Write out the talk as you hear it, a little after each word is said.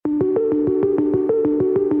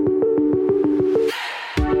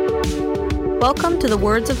Welcome to the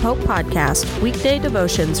Words of Hope podcast, weekday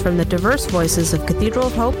devotions from the diverse voices of Cathedral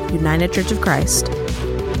of Hope, United Church of Christ.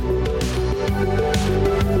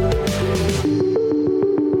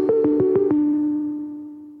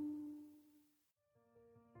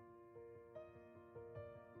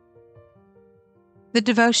 The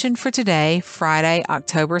devotion for today, Friday,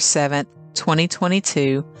 October 7th,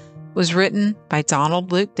 2022, was written by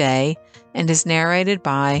Donald Luke Day and is narrated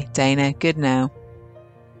by Dana Goodnow.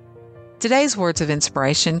 Today's words of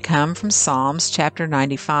inspiration come from Psalms chapter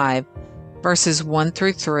 95, verses 1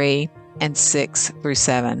 through 3 and 6 through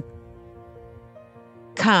 7.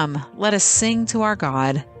 Come, let us sing to our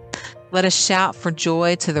God. Let us shout for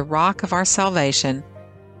joy to the rock of our salvation.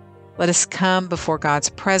 Let us come before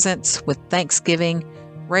God's presence with thanksgiving,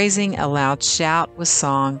 raising a loud shout with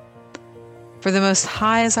song. For the Most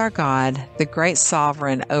High is our God, the great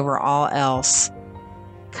sovereign over all else.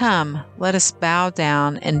 Come, let us bow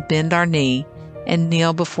down and bend our knee and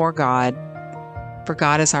kneel before God. For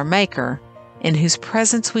God is our Maker, in whose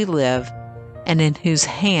presence we live, and in whose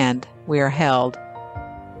hand we are held.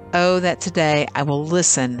 Oh, that today I will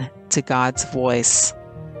listen to God's voice.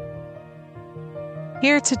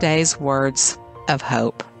 Hear today's words of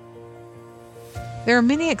hope. There are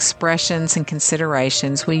many expressions and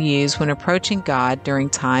considerations we use when approaching God during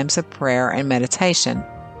times of prayer and meditation.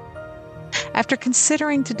 After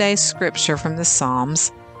considering today's scripture from the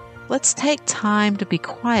Psalms, let's take time to be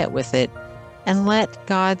quiet with it and let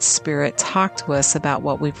God's Spirit talk to us about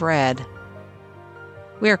what we've read.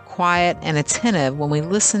 We are quiet and attentive when we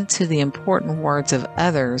listen to the important words of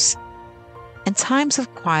others, and times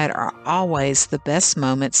of quiet are always the best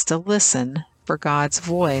moments to listen for God's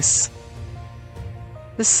voice.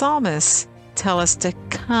 The psalmists tell us to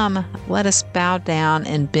come, let us bow down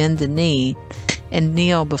and bend the knee and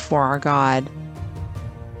kneel before our God.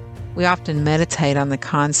 We often meditate on the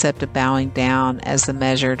concept of bowing down as the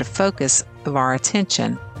measure to focus of our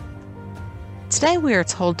attention. Today we are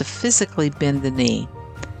told to physically bend the knee.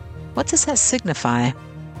 What does that signify?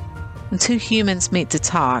 When two humans meet to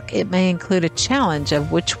talk, it may include a challenge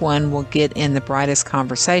of which one will get in the brightest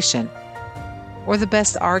conversation, or the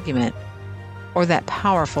best argument, or that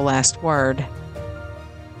powerful last word.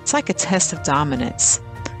 It's like a test of dominance.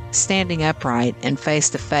 Standing upright and face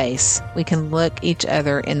to face, we can look each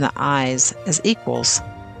other in the eyes as equals.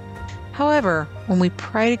 However, when we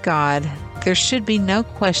pray to God, there should be no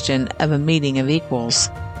question of a meeting of equals.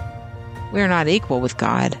 We are not equal with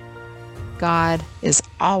God. God is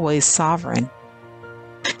always sovereign.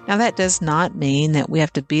 Now that does not mean that we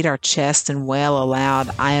have to beat our chest and wail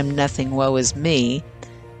aloud, "I am nothing, woe is me."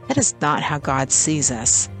 That is not how God sees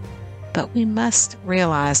us. But we must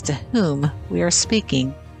realize to whom we are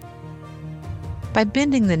speaking. By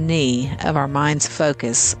bending the knee of our mind's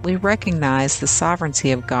focus, we recognize the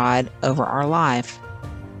sovereignty of God over our life.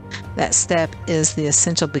 That step is the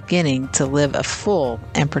essential beginning to live a full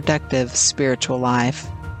and productive spiritual life.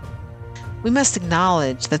 We must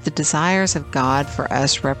acknowledge that the desires of God for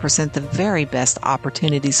us represent the very best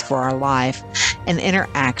opportunities for our life and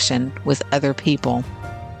interaction with other people.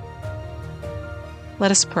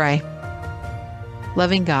 Let us pray.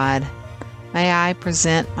 Loving God, may I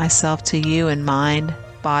present myself to you in mind,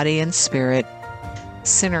 body, and spirit,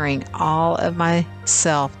 centering all of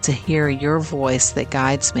myself to hear your voice that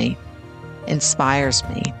guides me, inspires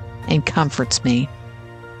me, and comforts me.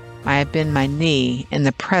 May I bend my knee in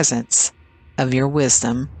the presence of your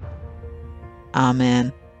wisdom.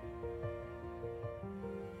 Amen.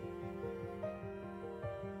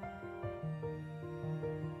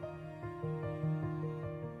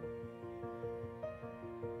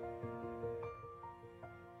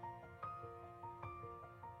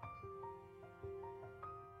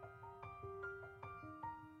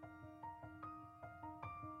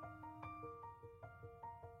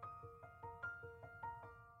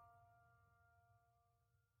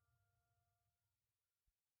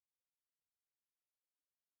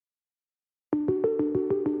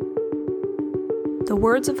 The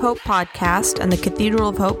Words of Hope podcast and the Cathedral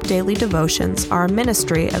of Hope daily devotions are a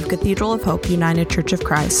ministry of Cathedral of Hope United Church of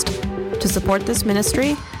Christ. To support this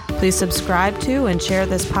ministry, please subscribe to and share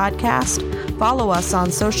this podcast, follow us on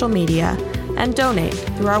social media, and donate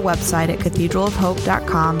through our website at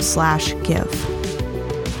cathedralofhope.com/give.